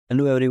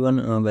Hello everyone,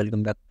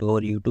 welcome back to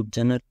our YouTube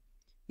channel.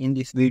 In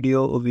this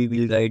video, we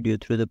will guide you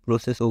through the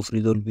process of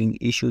resolving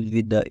issues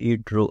with the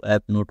eToro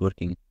app not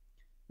working.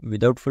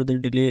 Without further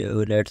delay,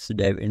 let's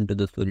dive into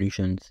the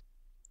solutions.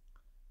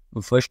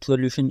 First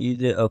solution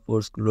is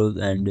force close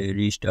and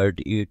restart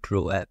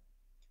eToro app.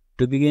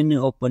 To begin,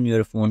 open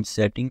your phone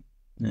setting,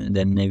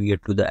 then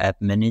navigate to the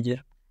app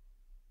manager.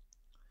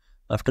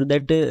 After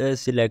that,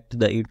 select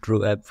the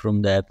eToro app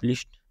from the app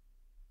list.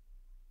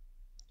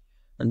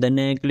 And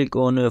then click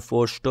on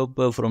force stop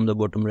from the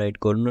bottom right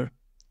corner.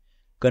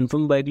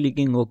 Confirm by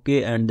clicking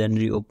OK and then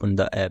reopen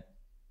the app.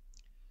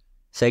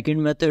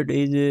 Second method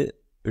is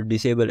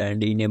disable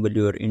and enable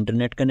your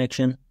internet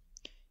connection.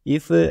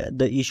 If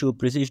the issue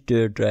persists,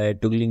 try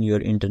toggling your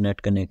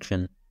internet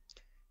connection.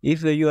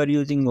 If you are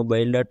using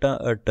mobile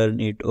data, turn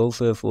it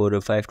off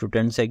for 5 to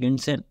 10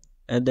 seconds and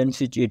then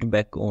switch it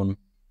back on.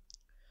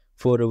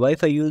 For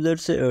Wi-Fi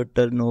users,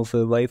 turn off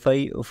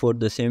Wi-Fi for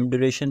the same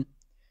duration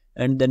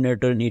and then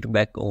turn it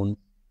back on.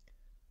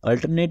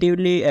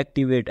 Alternatively,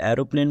 activate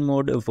aeroplane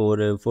mode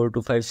for 4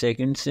 to 5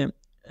 seconds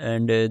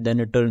and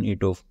then turn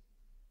it off.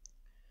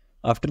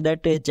 After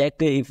that, check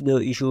if the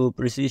issue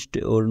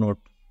persists or not.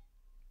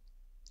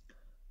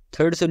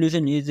 Third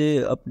solution is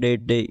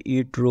update the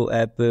eToro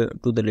app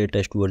to the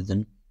latest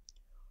version.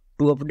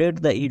 To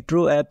update the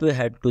eToro app,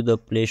 head to the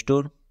Play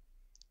Store.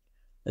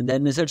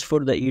 Then search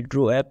for the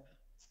eToro app.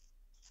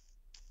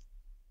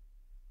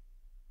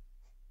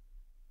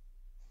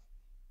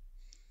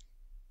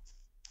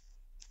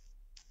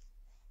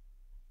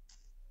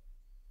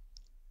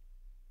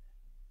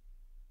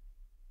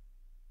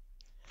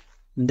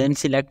 Then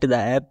select the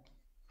app,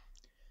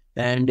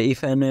 and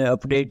if an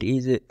update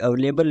is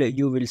available,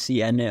 you will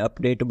see an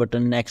update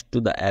button next to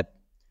the app.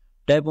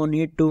 Tap on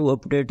it to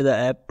update the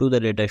app to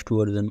the latest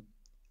version.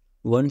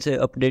 Once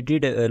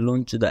updated,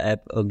 launch the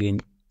app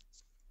again.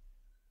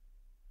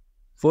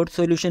 Fourth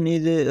solution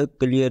is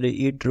clear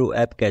eToro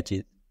app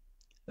caches.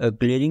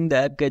 Clearing the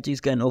app caches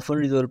can often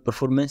resolve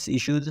performance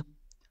issues.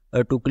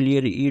 To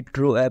clear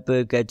eToro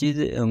app caches,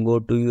 go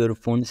to your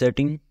phone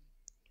setting,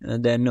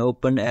 then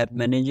open app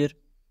manager.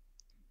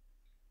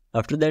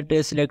 After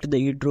that, select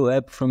the eToro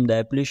app from the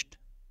app list.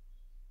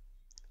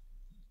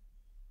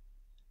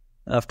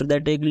 After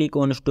that, click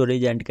on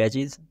storage and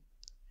caches.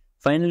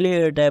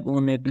 Finally, tap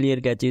on clear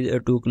caches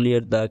to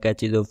clear the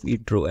caches of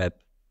eToro app.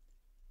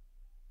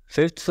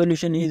 Fifth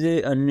solution is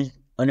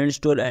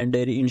uninstall and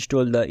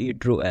reinstall the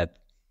eToro app.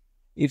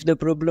 If the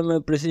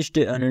problem persists,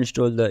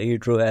 uninstall the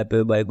eToro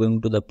app by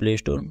going to the Play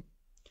Store,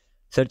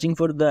 searching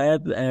for the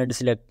app and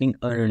selecting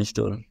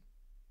uninstall.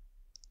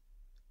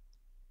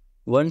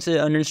 Once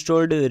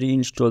uninstalled,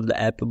 reinstall the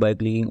app by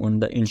clicking on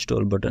the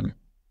install button.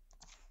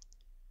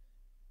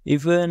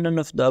 If none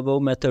of the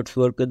above methods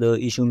work, the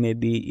issue may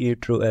be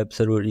eToro app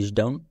server is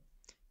down.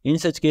 In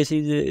such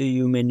cases,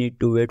 you may need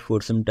to wait for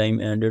some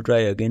time and try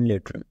again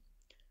later.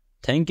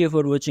 Thank you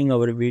for watching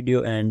our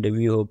video, and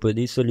we hope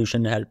this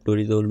solution helped to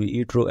resolve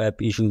eToro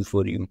app issues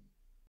for you.